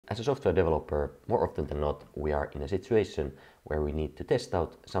As a software developer, more often than not, we are in a situation where we need to test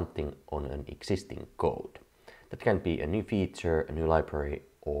out something on an existing code. That can be a new feature, a new library,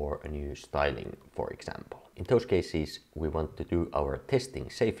 or a new styling, for example. In those cases, we want to do our testing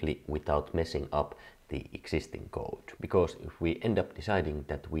safely without messing up the existing code. Because if we end up deciding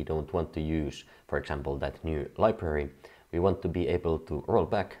that we don't want to use, for example, that new library, we want to be able to roll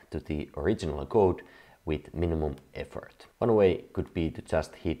back to the original code with minimum effort. One way could be to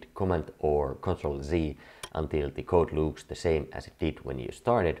just hit Command or Ctrl Z until the code looks the same as it did when you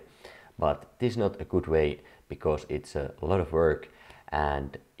started, but this is not a good way because it's a lot of work,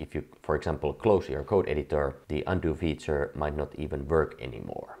 and if you, for example, close your code editor, the undo feature might not even work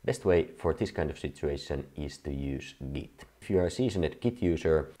anymore. Best way for this kind of situation is to use Git. If you are a seasoned Git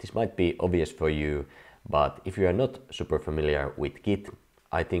user, this might be obvious for you, but if you are not super familiar with Git,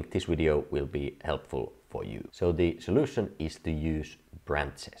 I think this video will be helpful for you. So the solution is to use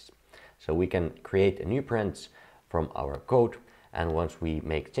branches. So we can create a new branch from our code, and once we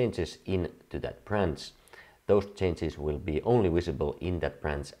make changes into that branch, those changes will be only visible in that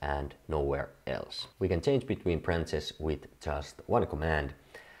branch and nowhere else. We can change between branches with just one command,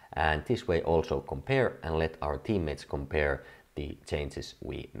 and this way also compare and let our teammates compare the changes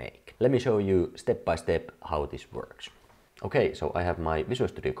we make. Let me show you step by step how this works. Okay, so I have my Visual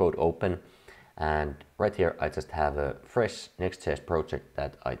Studio Code open, and right here I just have a fresh Next.js project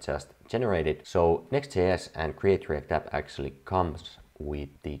that I just generated. So Next.js and Create React App actually comes with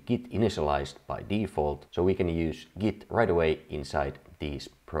the Git initialized by default, so we can use Git right away inside these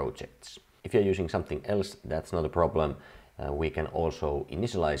projects. If you're using something else, that's not a problem. We can also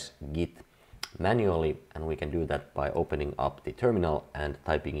initialize Git manually, and we can do that by opening up the terminal and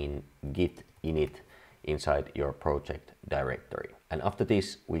typing in git init inside your project directory. And after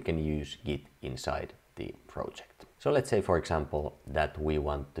this, we can use Git inside the project. So let's say, for example, that we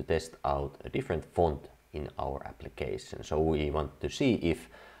want to test out a different font in our application. So we want to see if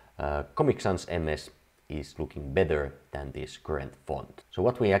Comic Sans MS is looking better than this current font. So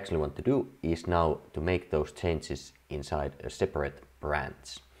what we actually want to do is now to make those changes inside a separate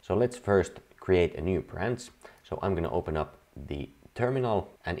branch. So let's first create a new branch. So I'm going to open up the terminal,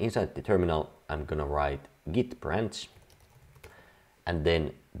 and inside the terminal I'm going to write git branch and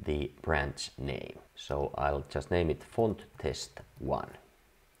then the branch name. So I'll just name it font test1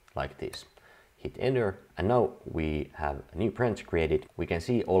 like this. Hit enter, and now we have a new branch created. We can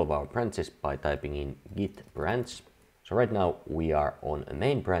see all of our branches by typing in git branch. So right now we are on a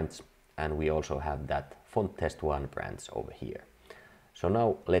main branch, and we also have that font test1 branch over here. So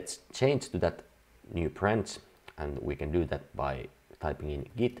now let's change to that new branch, and we can do that by typing in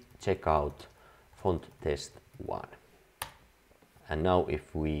git checkout font test1. And now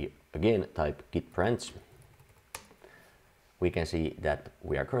if we again type git branch, we can see that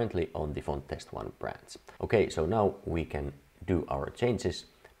we are currently on the font test1 branch. Okay, so now we can do our changes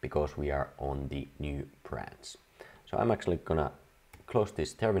because we are on the new branch. So I'm actually gonna close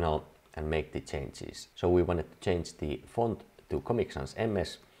this terminal and make the changes. So we wanted to change the font to Comic Sans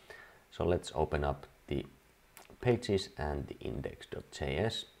MS. So let's open up the pages and the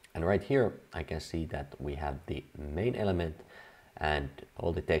index.js. And right here I can see that we have the main element and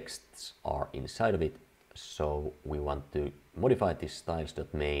all the texts are inside of it. So we want to modify this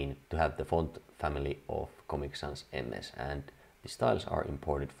styles.main to have the font family of Comic Sans MS, and the styles are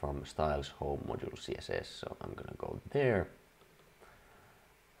imported from styles home module CSS. So I'm gonna go there,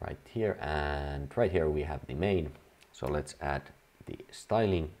 right here, and right here we have the main. So let's add the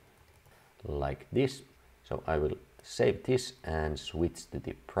styling like this. So I will save this and switch to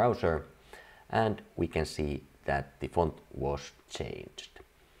the browser, and we can see that the font was changed.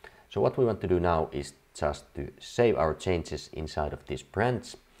 So what we want to do now is just to save our changes inside of this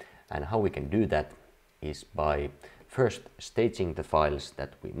branch, and how we can do that is by first staging the files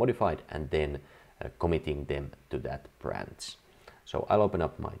that we modified and then committing them to that branch. So I'll open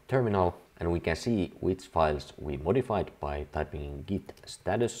up my terminal, and we can see which files we modified by typing in git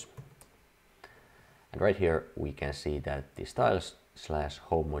status. And right here we can see that the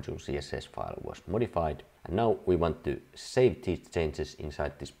styles/home module CSS file was modified. And now we want to save these changes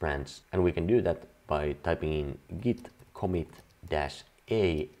inside this branch, and we can do that by typing in git commit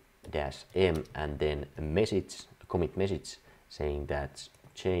 -a-m and then a message, a commit message saying that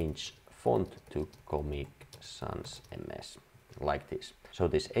change font to Comic Sans MS like this. So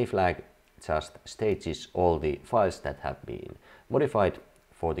this A flag just stages all the files that have been modified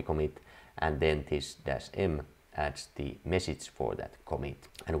for the commit, and then this -m adds the message for that commit,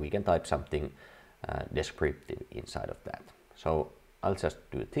 and we can type something descriptive inside of that. So I'll just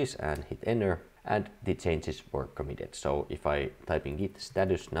do this and hit enter, and the changes were committed. So if I type in git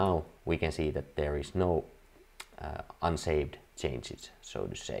status now, we can see that there is no unsaved changes, so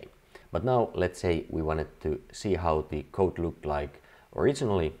to say. But now let's say we wanted to see how the code looked like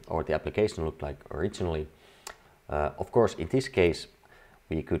originally, or the application looked like originally. Of course, in this case,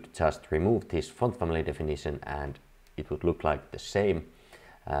 we could just remove this font family definition and it would look like the same,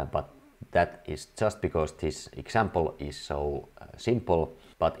 but that is just because this example is so simple.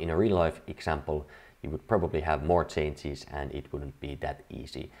 But in a real life example, you would probably have more changes and it wouldn't be that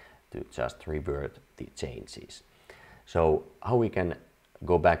easy to just revert the changes. So how we can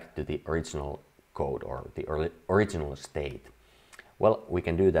go back to the original code or the original state? Well, we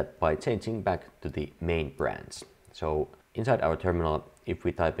can do that by changing back to the main branch. So inside our terminal, if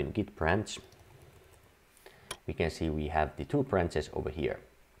we type in git branch, we can see we have the two branches over here.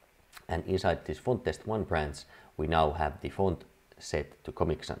 And inside this font test1 branch, we now have the font set to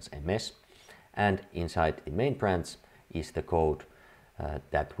Comic Sans MS. And inside the main branch is the code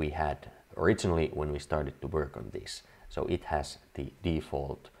that we had originally when we started to work on this. So it has the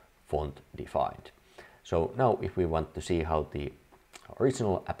default font defined. So now if we want to see how the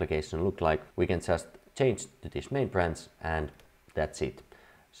original application looked like, we can just change to this main branch and that's it.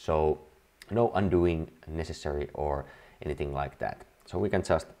 So no undoing necessary or anything like that. So we can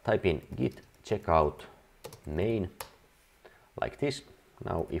just type in git checkout main like this.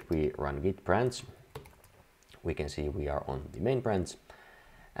 Now if we run git branch, we can see we are on the main branch.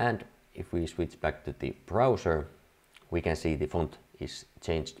 And if we switch back to the browser, we can see the font is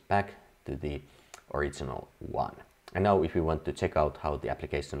changed back to the original one. And now if we want to check out how the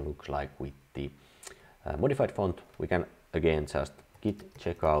application looks like with the modified font, we can again just git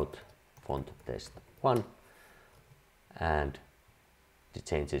checkout font test1 and the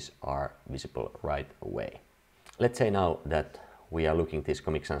changes are visible right away. Let's say now that we are looking at this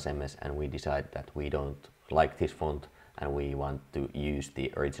Comic Sans MS and we decide that we don't like this font and we want to use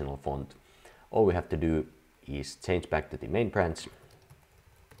the original font. All we have to do is change back to the main branch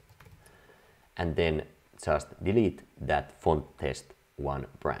and then just delete that font test1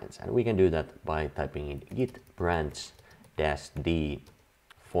 branch. And we can do that by typing in git branch -d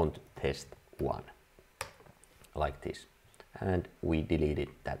font test1 like this. And we deleted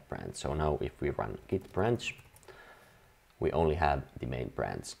that branch. So now if we run git branch, we only have the main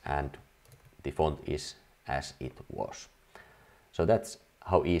branch and the font is as it was. So that's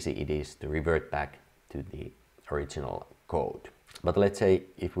how easy it is to revert back to the original code. But let's say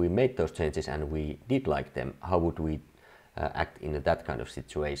if we made those changes and we did like them, how would we act in that kind of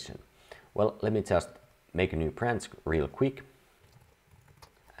situation? Well, let me just make a new branch real quick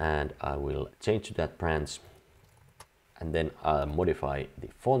and I will change to that branch and then I'll modify the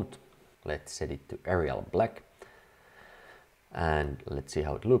font. Let's set it to Arial Black and let's see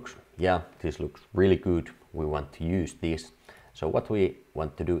how it looks. Yeah, this looks really good. We want to use this. So what we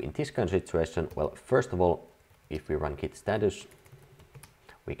want to do in this kind of situation, well, first of all, if we run git status,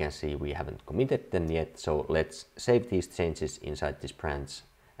 we can see we haven't committed them yet. So let's save these changes inside this branch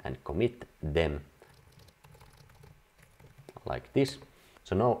and commit them like this.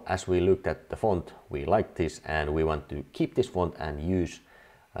 So now as we looked at the font, we like this and we want to keep this font and use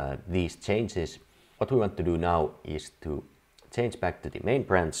these changes. What we want to do now is to change back to the main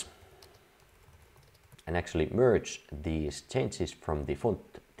branch and actually merge these changes from the font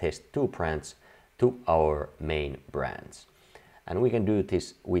test2 branch to our main branch. And we can do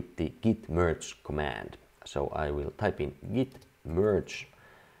this with the git merge command. So I will type in git merge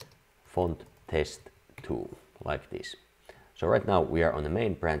font test2 like this. So right now we are on the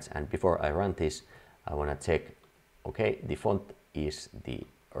main branch and before I run this, I want to check, okay, the font is the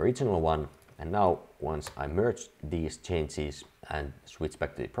original one. And now once I merge these changes and switch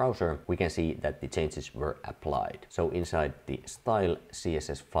back to the browser, we can see that the changes were applied. So inside the style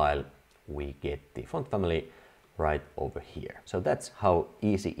CSS file, we get the font family right over here. So that's how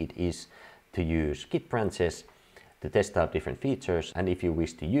easy it is to use Git branches to test out different features. And if you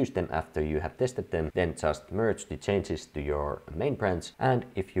wish to use them after you have tested them, then just merge the changes to your main branch. And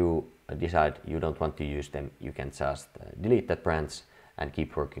if you decide you don't want to use them, you can just delete that branch and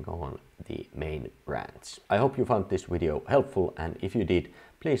keep working on the main branch. I hope you found this video helpful, and if you did,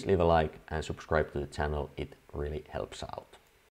 please leave a like and subscribe to the channel. It really helps out.